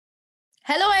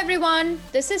Hello, everyone.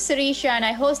 This is Sirisha, and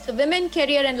I host the Women,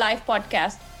 Career, and Life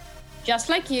podcast. Just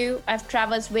like you, I've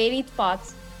traversed varied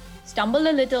paths, stumbled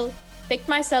a little, picked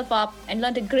myself up, and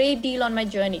learned a great deal on my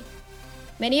journey.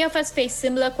 Many of us face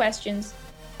similar questions,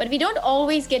 but we don't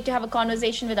always get to have a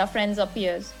conversation with our friends or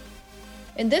peers.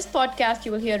 In this podcast,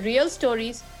 you will hear real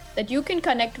stories that you can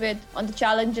connect with on the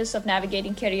challenges of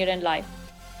navigating career and life.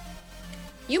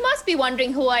 You must be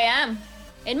wondering who I am.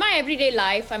 In my everyday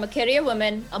life, I'm a career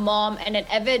woman, a mom, and an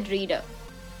avid reader.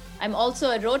 I'm also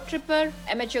a road tripper,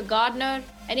 amateur gardener,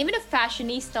 and even a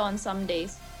fashionista on some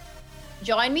days.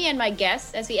 Join me and my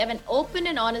guests as we have an open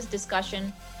and honest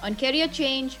discussion on career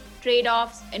change,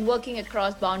 trade-offs, and working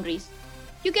across boundaries.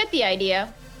 You get the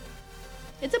idea.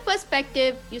 It's a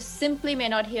perspective you simply may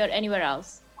not hear anywhere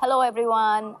else. Hello,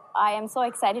 everyone. I am so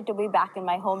excited to be back in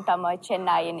my hometown of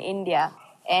Chennai in India.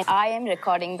 And I am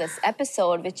recording this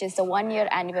episode, which is the 1-year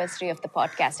anniversary of the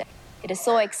podcast. It is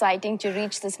so exciting to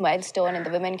reach this milestone in the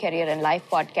Women, Career and Life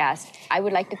podcast. I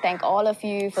would like to thank all of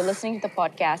you for listening to the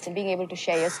podcast and being able to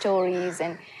share your stories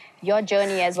and your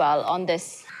journey as well on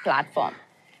this platform.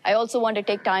 I also want to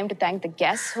take time to thank the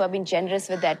guests who have been generous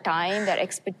with their time, their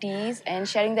expertise, and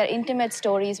sharing their intimate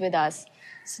stories with us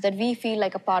so that we feel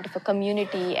like a part of a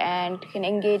community and can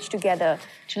engage together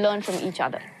to learn from each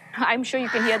other. I'm sure you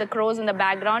can hear the crows in the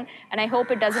background, and I hope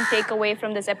it doesn't take away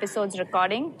from this episode's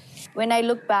recording. When I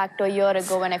look back to a year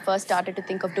ago when I first started to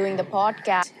think of doing the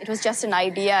podcast, it was just an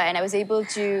idea, and I was able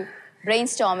to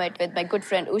brainstorm it with my good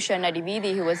friend Usha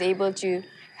Nadividi, who was able to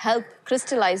help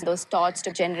crystallize those thoughts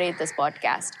to generate this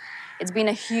podcast. It's been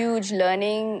a huge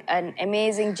learning, an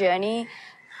amazing journey,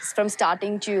 from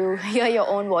starting to hear your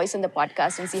own voice on the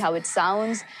podcast and see how it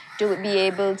sounds, to be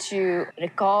able to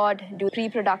record, do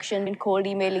pre-production and cold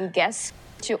emailing guests,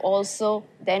 to also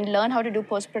then learn how to do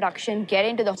post-production, get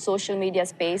into the social media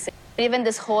space. Even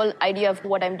this whole idea of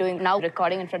what I'm doing now,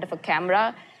 recording in front of a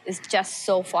camera, is just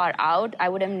so far out. I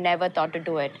would have never thought to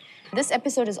do it. This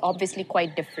episode is obviously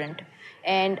quite different.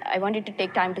 And I wanted to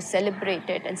take time to celebrate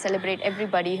it and celebrate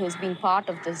everybody who's been part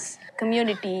of this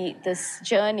community, this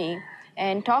journey,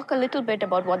 and talk a little bit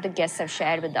about what the guests have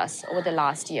shared with us over the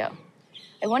last year.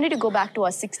 I wanted to go back to our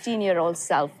 16-year-old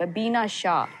self, where Beena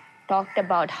Shah talked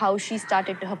about how she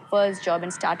started her first job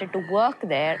and started to work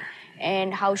there,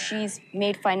 and how she's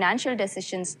made financial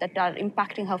decisions that are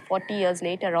impacting her 40 years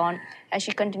later on as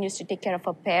she continues to take care of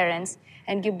her parents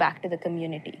and give back to the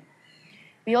community.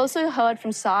 We also heard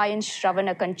from Sai and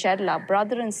Shravana Kancherla,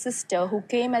 brother and sister who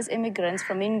came as immigrants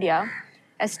from India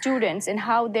as students, and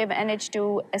how they've managed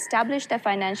to establish their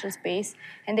financial space.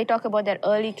 And they talk about their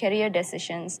early career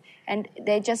decisions, and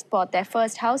they just bought their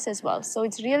first house as well. So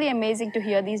it's really amazing to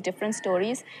hear these different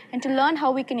stories and to learn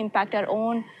how we can impact our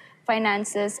own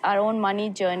finances, our own money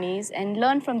journeys, and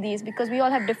learn from these, because we all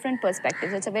have different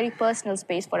perspectives. It's a very personal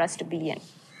space for us to be in.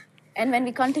 And when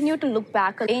we continue to look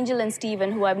back, Angel and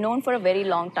Stephen, who I've known for a very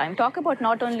long time, talk about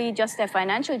not only just their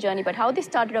financial journey, but how they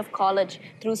started off college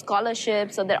through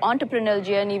scholarships, or their entrepreneurial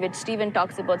journey, which Stephen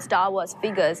talks about Star Wars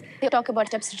figures. They talk about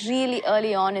steps really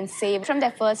early on and saved from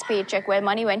their first paycheck, where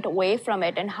money went away from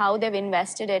it, and how they've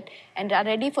invested it and are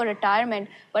ready for retirement,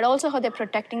 but also how they're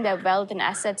protecting their wealth and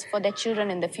assets for their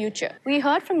children in the future. We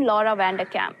heard from Laura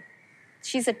Vanderkam.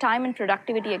 She's a time and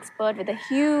productivity expert with a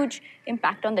huge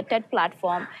impact on the TED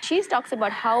platform. She talks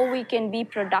about how we can be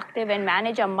productive and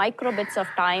manage our micro bits of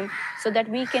time so that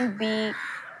we can be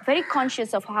very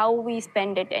conscious of how we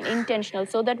spend it and intentional,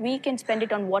 so that we can spend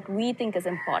it on what we think is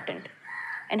important.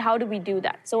 And how do we do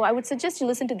that? So I would suggest you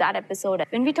listen to that episode.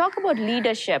 When we talk about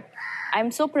leadership,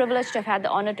 I'm so privileged to have had the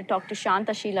honor to talk to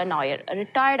Shanta Sheila Nair, a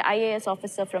retired IAS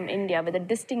officer from India with a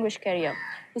distinguished career,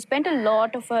 who spent a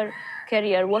lot of her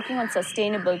career working on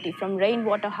sustainability, from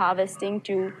rainwater harvesting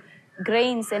to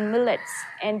grains and millets,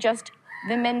 and just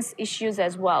women's issues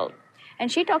as well.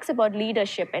 And she talks about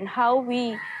leadership and how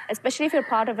we, especially if you're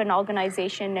part of an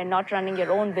organization and not running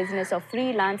your own business or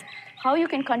freelance, how you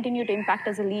can continue to impact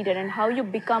as a leader and how you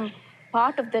become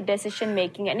part of the decision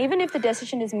making. And even if the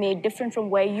decision is made different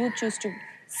from where you choose to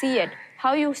see it,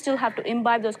 how you still have to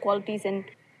imbibe those qualities and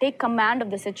take command of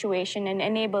the situation and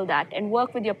enable that, and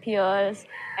work with your peers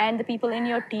and the people in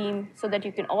your team so that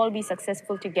you can all be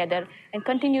successful together and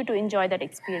continue to enjoy that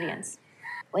experience.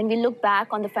 When we look back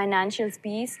on the financials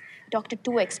piece, we talked to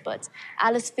two experts.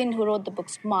 Alice Finn, who wrote the book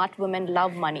Smart Women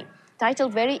Love Money,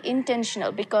 titled very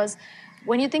intentional, because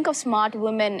when you think of smart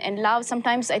women and love,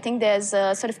 sometimes I think there's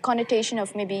a sort of connotation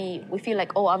of maybe we feel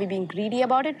like, oh, are we being greedy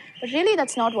about it? But really,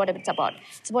 that's not what it's about.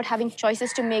 It's about having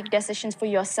choices to make decisions for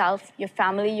yourself, your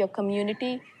family, your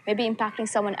community, maybe impacting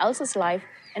someone else's life,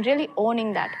 and really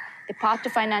owning that. The path to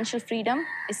financial freedom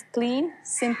is clean,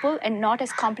 simple, and not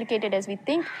as complicated as we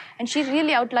think. And she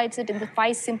really outlines it in the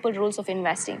 5 simple rules of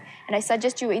investing. And I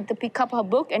suggest you either pick up her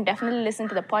book and definitely listen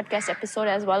to the podcast episode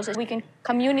as well, so we can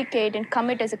communicate and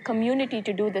commit as a community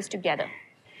to do this together.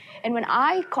 And when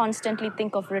I constantly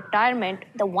think of retirement,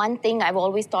 the one thing I've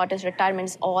always thought is retirement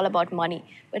is all about money.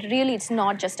 But really, it's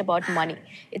not just about money.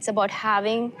 It's about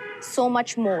having so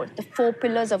much more. The 4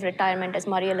 pillars of retirement, as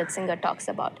Maria Litzinger talks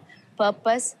about: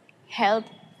 purpose, health,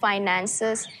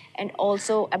 finances, and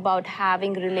also about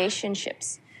having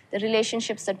relationships. The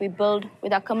relationships that we build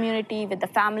with our community, with the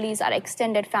families, our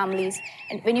extended families.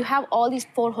 And when you have all these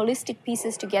 4 holistic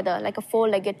pieces together, like a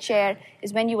 4-legged chair,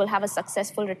 is when you will have a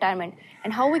successful retirement.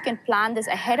 And how we can plan this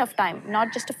ahead of time,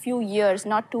 not just a few years,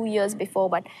 not 2 years before,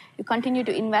 but you continue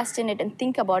to invest in it and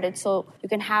think about it so you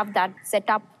can have that set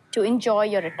up to enjoy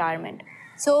your retirement.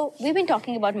 So we've been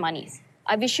talking about monies.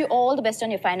 I wish you all the best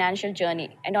on your financial journey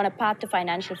and on a path to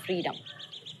financial freedom.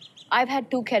 I've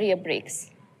had 2 career breaks,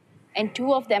 and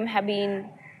 2 of them have been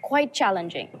quite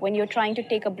challenging. When you're trying to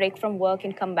take a break from work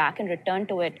and come back and return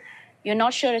to it, you're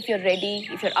not sure if you're ready,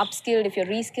 if you're upskilled, if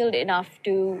you're reskilled enough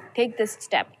to take this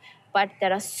step. But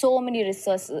there are so many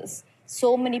resources,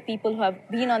 so many people who have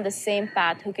been on the same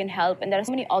path who can help, and there are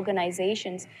so many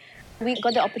organizations. We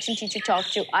got the opportunity to talk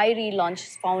to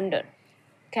iRelaunch's founder,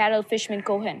 Carol Fishman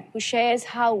Cohen, who shares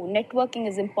how networking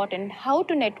is important, how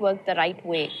to network the right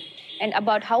way, and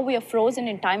about how we are frozen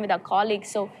in time with our colleagues,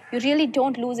 so you really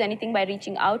don't lose anything by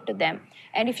reaching out to them.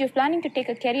 And if you're planning to take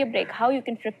a career break, how you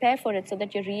can prepare for it so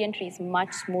that your re-entry is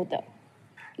much smoother.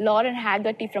 Lauren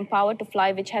Haggerty from Power to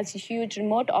Fly, which has huge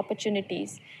remote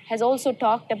opportunities, has also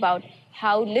talked about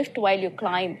how lift while you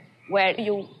climb, where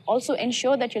you also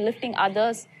ensure that you're lifting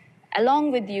others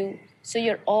along with you, so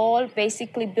you're all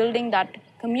basically building that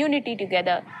community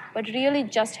together, but really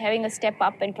just having a step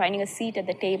up and finding a seat at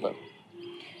the table.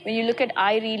 When you look at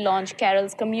iRelaunch,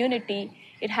 Carol's community,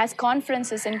 it has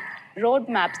conferences and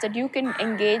roadmaps that you can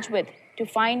engage with to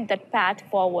find that path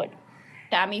forward.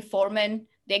 Tammy Foreman,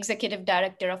 the executive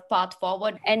director of Path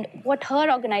Forward. And what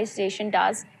her organization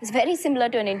does is very similar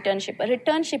to an internship, a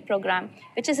returnship program,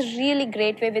 which is a really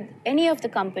great way with any of the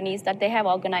companies that they have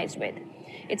organized with.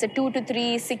 It's a 2 to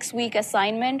 3, 6-week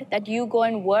assignment that you go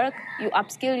and work, you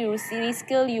upskill, you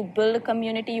reskill, you build a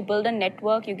community, you build a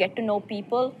network, you get to know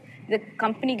people. The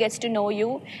company gets to know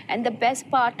you, and the best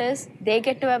part is they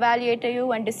get to evaluate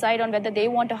you and decide on whether they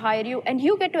want to hire you, and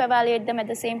you get to evaluate them at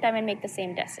the same time and make the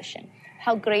same decision.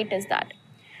 How great is that?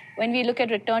 When we look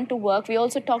at return to work, we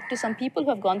also talk to some people who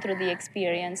have gone through the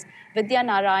experience. Vidya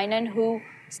Narayanan, who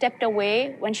stepped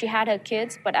away when she had her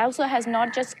kids, but also has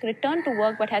not just returned to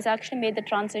work, but has actually made the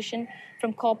transition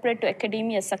from corporate to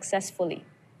academia successfully.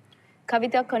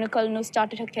 Kavita Kanukalnu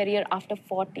started her career after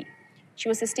 40. She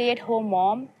was a stay-at-home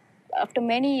mom. After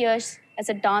many years as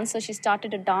a dancer, she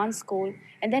started a dance school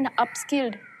and then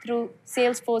upskilled through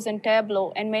Salesforce and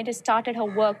Tableau and started her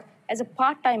work as a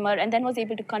part-timer and then was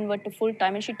able to convert to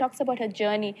full-time. And she talks about her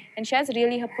journey and shares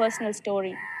really her personal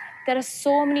story. There are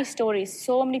so many stories,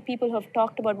 so many people who have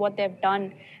talked about what they've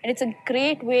done. And it's a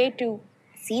great way to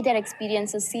see their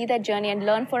experiences, see their journey, and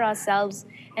learn for ourselves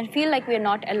and feel like we're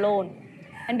not alone.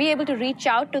 And be able to reach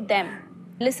out to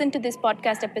them, listen to this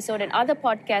podcast episode and other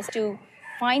podcasts to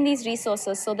find these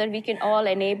resources so that we can all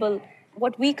enable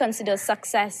what we consider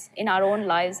success in our own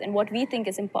lives and what we think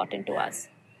is important to us.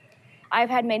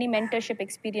 I've had many mentorship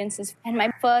experiences, and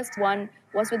my first one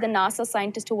was with the NASA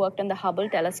scientist who worked on the Hubble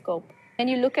telescope. When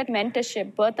you look at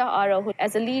mentorship, Bertha Aro, who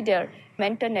as a leader,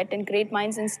 MentorNet and Great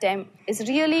Minds in STEM, is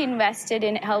really invested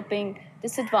in helping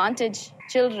disadvantaged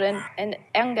children and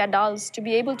young adults to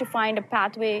be able to find a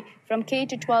pathway from K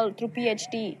to 12 through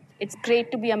PhD. It's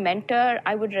great to be a mentor.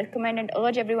 I would recommend and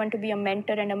urge everyone to be a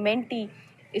mentor and a mentee.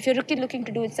 If you're really looking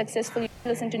to do it successfully,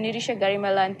 listen to Nirisha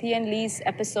Garimella and Thien Lee's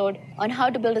episode on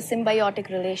how to build a symbiotic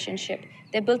relationship.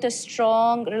 They built a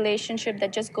strong relationship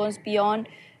that just goes beyond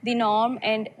the norm,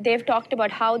 and they've talked about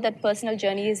how that personal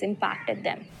journey has impacted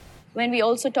them. When we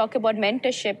also talk about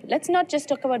mentorship, let's not just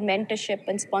talk about mentorship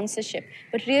and sponsorship,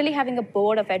 but really having a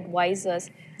board of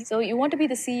advisors. So you want to be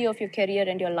the CEO of your career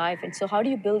and your life, and so how do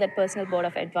you build that personal board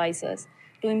of advisors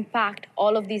to impact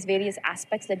all of these various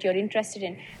aspects that you're interested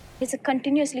in? It's a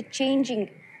continuously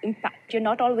changing impact. You're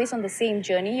not always on the same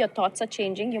journey. Your thoughts are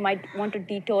changing. You might want to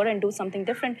detour and do something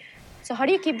different. So how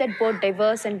do you keep that board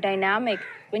diverse and dynamic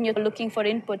when you're looking for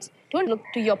inputs? Don't look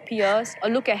to your peers or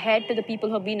look ahead to the people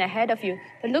who have been ahead of you,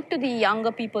 but look to the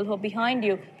younger people who are behind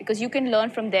you, because you can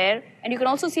learn from there and you can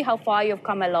also see how far you've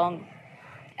come along.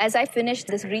 As I finish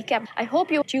this recap, I hope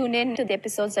you tune in to the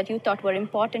episodes that you thought were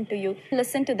important to you.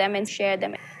 Listen to them and share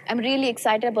them. I'm really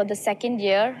excited about the second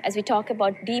year as we talk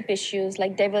about deep issues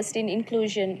like diversity and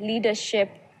inclusion, leadership,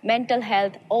 mental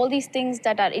health, all these things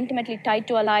that are intimately tied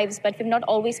to our lives, but we've not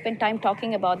always spent time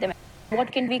talking about them.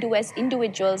 What can we do as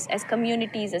individuals, as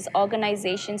communities, as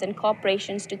organizations and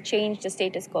corporations to change the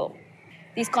status quo?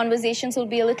 These conversations will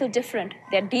be a little different.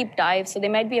 They're deep dives, so they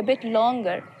might be a bit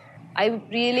longer. I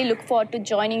really look forward to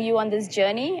joining you on this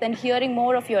journey and hearing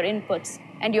more of your inputs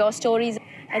and your stories.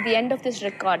 At the end of this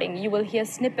recording, you will hear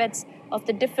snippets of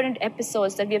the different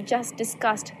episodes that we have just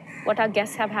discussed, what our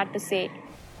guests have had to say.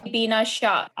 Beena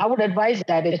Shah. I would advise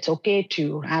that it's okay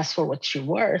to ask for what you're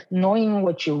worth, knowing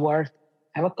what you're worth,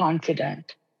 have a confidence,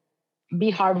 be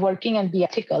hardworking and be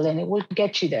ethical, and it will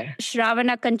get you there.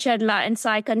 Shravana Kancharla and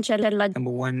Sai Kancharla.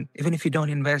 Number one, even if you don't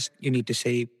invest, you need to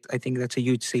save. I think that's a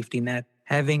huge safety net.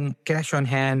 Having cash on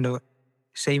hand or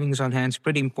savings on hand is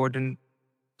pretty important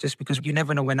just because you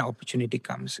never know when an opportunity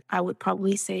comes. I would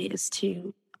probably say is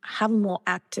to have a more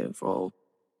active role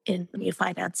in your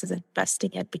finances and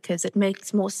investing it, because it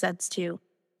makes more sense to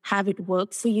have it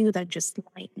work for you than just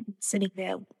like sitting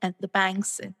there at the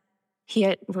banks. And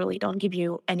here really don't give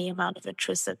you any amount of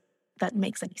interest that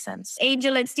makes any sense.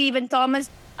 Angel and Stephen Thomas.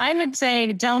 I would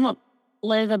say don't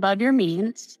live above your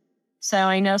means. So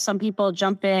I know some people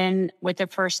jump in with their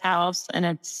first house and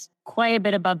it's quite a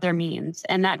bit above their means.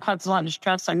 And that causes a lot of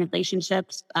stress on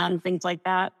relationships and things like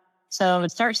that. So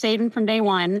start saving from day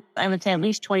one. I would say at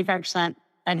least 25%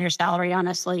 of your salary,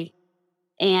 honestly.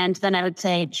 And then I would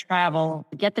say travel.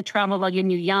 Get the travel while you're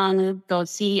young. Go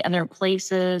see other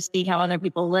places, see how other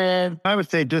people live. I would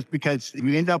say just because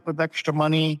you end up with extra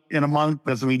money in a month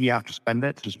doesn't mean you have to spend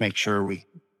it. Just make sure we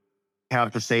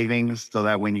have the savings so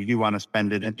that when you do want to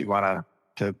spend it and you want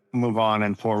to move on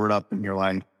and forward up in your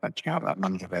life, that you have that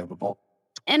money available.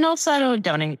 And also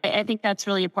donate. I think that's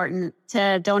really important,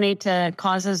 to donate to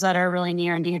causes that are really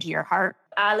near and dear to your heart.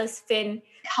 Alice Finn.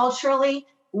 Culturally,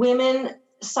 women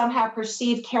somehow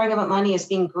perceive caring about money as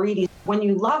being greedy. When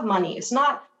you love money, it's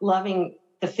not loving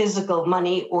the physical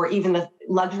money or even the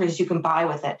luxuries you can buy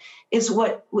with it. It's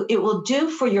what it will do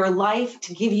for your life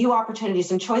to give you opportunities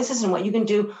and choices, and what you can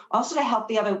do also to help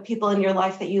the other people in your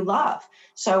life that you love.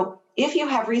 So if you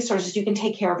have resources, you can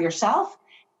take care of yourself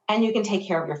and you can take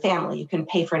care of your family. You can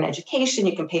pay for an education,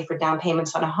 you can pay for down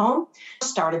payments on a home,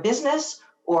 start a business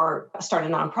or start a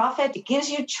nonprofit. It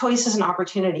gives you choices and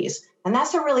opportunities. And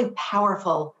that's a really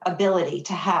powerful ability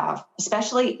to have,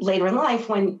 especially later in life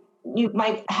when you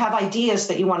might have ideas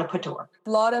that you want to put to work.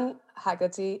 Lauren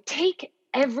Haggerty. Take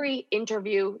every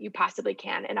interview you possibly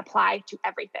can and apply to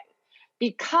everything.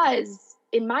 Because,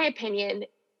 in my opinion,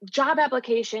 job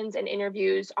applications and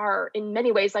interviews are in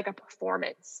many ways like a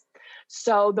performance.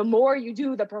 So the more you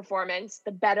do the performance,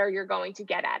 the better you're going to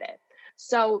get at it.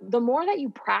 So the more that you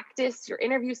practice your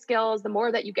interview skills, the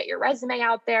more that you get your resume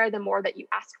out there, the more that you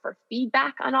ask for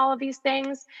feedback on all of these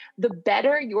things, the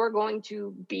better you're going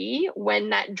to be when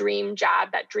that dream job,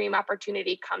 that dream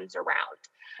opportunity comes around.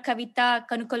 Kavita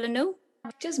Kanukulanu.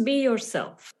 Just be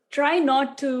yourself. Try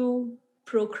not to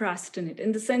procrastinate.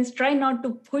 In the sense, try not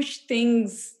to push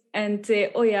things and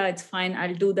say, oh yeah, it's fine,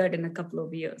 I'll do that in a couple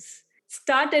of years.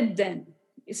 Start it then.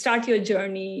 Start your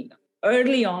journey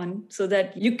early on so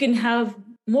that you can have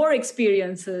more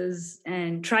experiences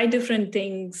and try different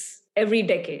things every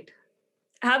decade.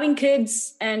 Having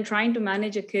kids and trying to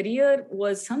manage a career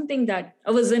was something that I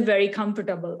wasn't very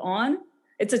comfortable on.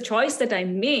 It's a choice that I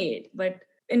made, but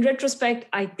in retrospect,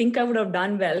 I think I would have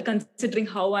done well considering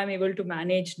how I'm able to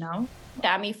manage now.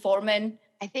 Tammy Foreman.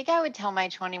 I think I would tell my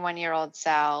 21-year-old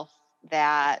self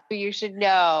that you should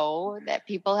know that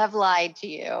people have lied to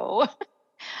you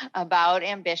about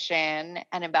ambition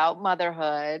and about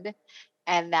motherhood,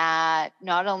 and that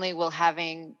not only will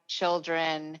having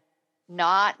children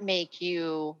not make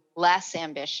you less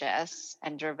ambitious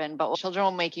and driven, but children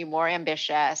will make you more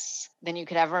ambitious than you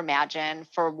could ever imagine,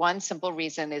 for one simple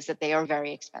reason is that they are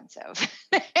very expensive.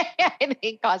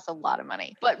 They cost a lot of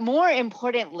money. But more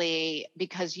importantly,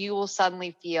 because you will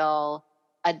suddenly feel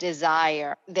a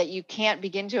desire that you can't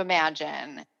begin to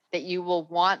imagine, that you will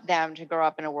want them to grow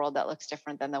up in a world that looks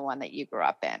different than the one that you grew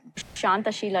up in.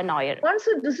 Shanta Sheila Nair. Once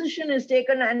a decision is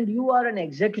taken and you are an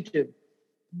executive,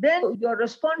 then your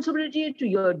responsibility to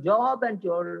your job and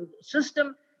your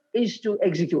system is to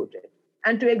execute it.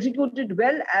 And to execute it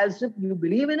well as if you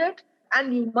believe in it,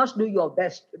 and you must do your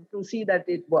best to see that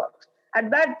it works.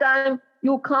 At that time,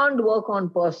 you can't work on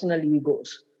personal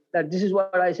egos. That this is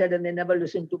what I said and they never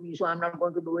listened to me, so I'm not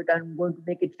going to do it, I'm going to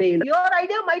make it fail. Your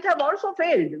idea might have also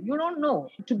failed. You don't know.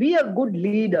 To be a good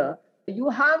leader, You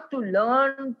have to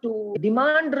learn to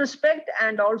demand respect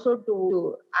and also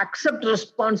to accept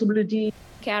responsibility.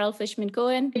 Carol Fishman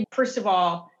Cohen. First of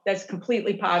all, that's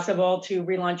completely possible to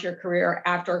relaunch your career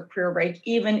after a career break,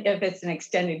 even if it's an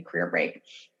extended career break.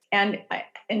 And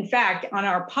in fact, on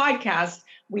our podcast,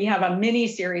 we have a mini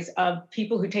series of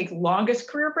people who take longest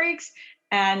career breaks.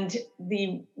 And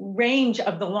the range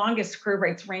of the longest career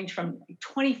breaks range from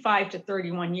 25 to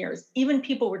 31 years, even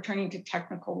people returning to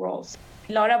technical roles.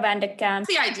 Laura Vanderkam.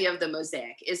 The idea of the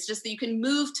mosaic is just that you can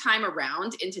move time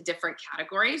around into different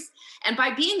categories. And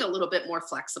by being a little bit more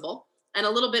flexible and a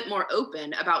little bit more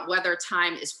open about whether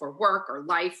time is for work or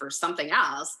life or something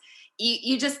else,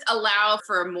 you just allow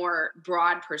for a more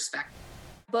broad perspective.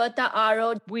 Bertha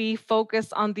Aro. We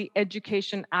focus on the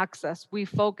education access. We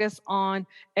focus on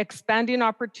expanding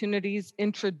opportunities,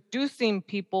 introducing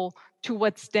people to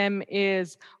what STEM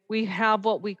is. We have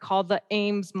what we call the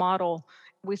AIMS model.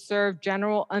 We serve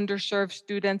general underserved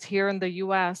students here in the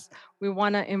US. We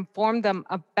want to inform them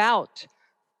about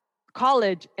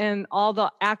college and all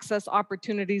the access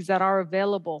opportunities that are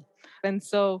available. And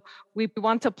so we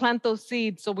want to plant those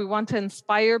seeds. So we want to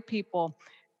inspire people.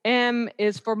 M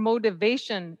is for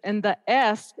motivation, and the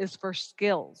S is for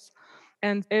skills.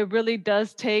 And it really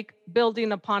does take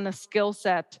building upon a skill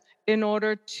set in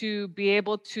order to be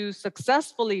able to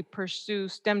successfully pursue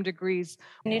STEM degrees.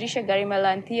 Nirisha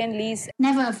Garimala and Thian Lee's.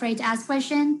 Never afraid to ask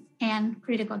questions and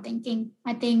critical thinking.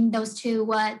 I think those two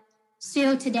what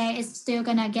still today is still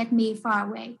gonna get me far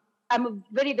away. I'm a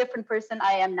very different person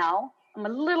I am now. I'm a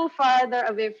little farther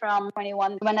away from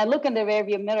 21. When I look in the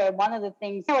rearview mirror, one of the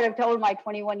things I would have told my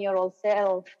 21-year-old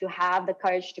self to have the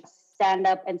courage to stand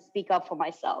up and speak up for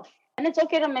myself. And it's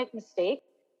okay to make mistakes.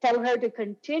 Tell her to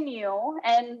continue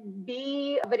and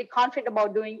be very confident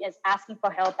about doing is asking for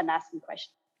help and asking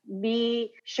questions.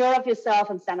 Be sure of yourself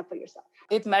and stand up for yourself.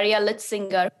 With Maria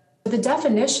Litzinger. The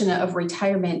definition of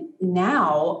retirement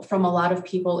now from a lot of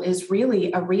people is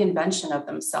really a reinvention of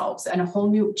themselves and a whole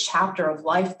new chapter of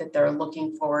life that they're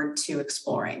looking forward to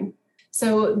exploring.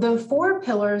 So the 4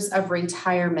 pillars of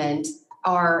retirement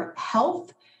are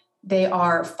health, they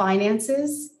are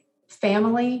finances,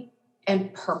 family,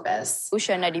 and purpose.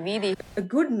 Usha Nadividi. A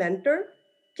good mentor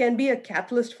can be a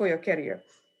catalyst for your career.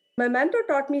 My mentor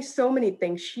taught me so many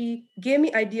things. She gave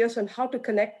me ideas on how to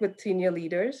connect with senior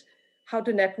leaders, how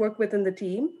to network within the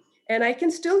team. And I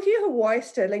can still hear her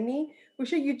voice telling me,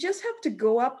 Usha, you just have to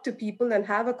go up to people and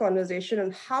have a conversation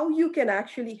on how you can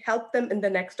actually help them in the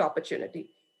next opportunity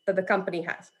that the company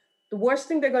has. The worst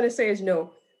thing they're going to say is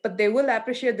no, but they will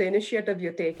appreciate the initiative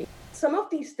you're taking. Some of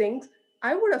these things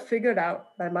I would have figured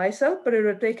out by myself, but it would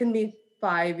have taken me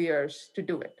 5 years to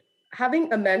do it.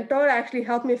 Having a mentor actually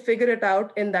helped me figure it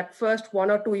out in that first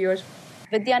 1 or 2 years.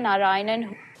 Vidya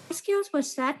Narayanan. My skills were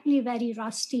certainly very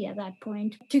rusty at that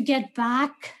point. To get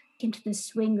back into the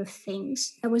swing of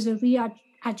things, there was a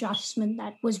readjustment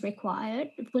that was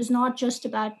required. It was not just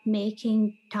about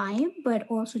making time, but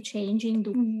also changing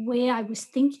the way I was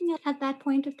thinking at that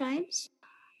point of time.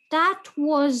 That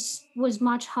was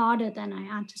much harder than I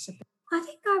anticipated. I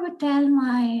think I would tell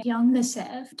my younger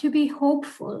self to be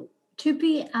hopeful, to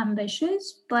be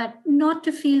ambitious, but not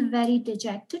to feel very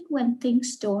dejected when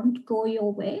things don't go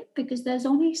your way, because there's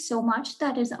only so much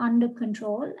that is under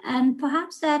control. And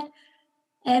perhaps that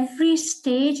every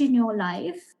stage in your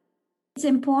life, it's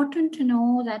important to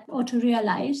know that, or to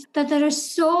realize that there are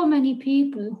so many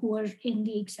people who are in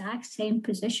the exact same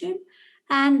position,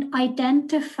 and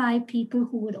identify people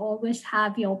who would always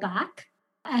have your back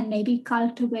and maybe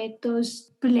cultivate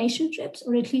those relationships,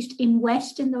 or at least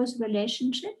invest in those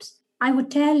relationships. I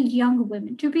would tell younger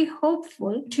women to be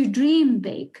hopeful, to dream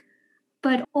big,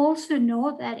 but also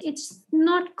know that it's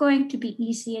not going to be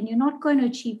easy and you're not going to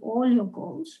achieve all your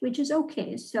goals, which is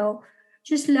okay. So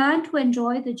just learn to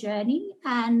enjoy the journey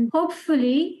and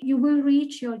hopefully you will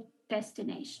reach your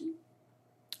destination.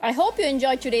 I hope you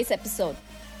enjoyed today's episode.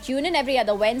 Tune in every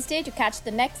other Wednesday to catch the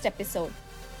next episode.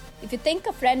 If you think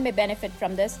a friend may benefit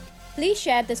from this, please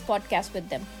share this podcast with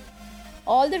them.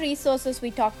 All the resources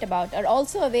we talked about are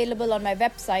also available on my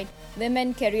website,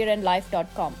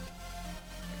 womencareerandlife.com.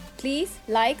 Please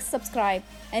like, subscribe,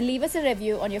 and leave us a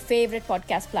review on your favorite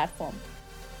podcast platform.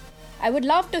 I would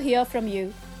love to hear from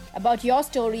you about your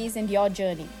stories and your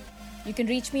journey. You can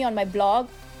reach me on my blog,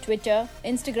 Twitter,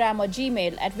 Instagram, or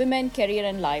Gmail at Women, Career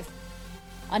and Life.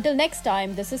 Until next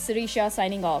time, this is Sirisha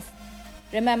signing off.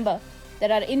 Remember,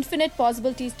 there are infinite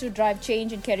possibilities to drive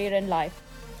change in career and life.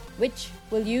 Which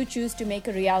will you choose to make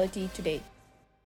a reality today?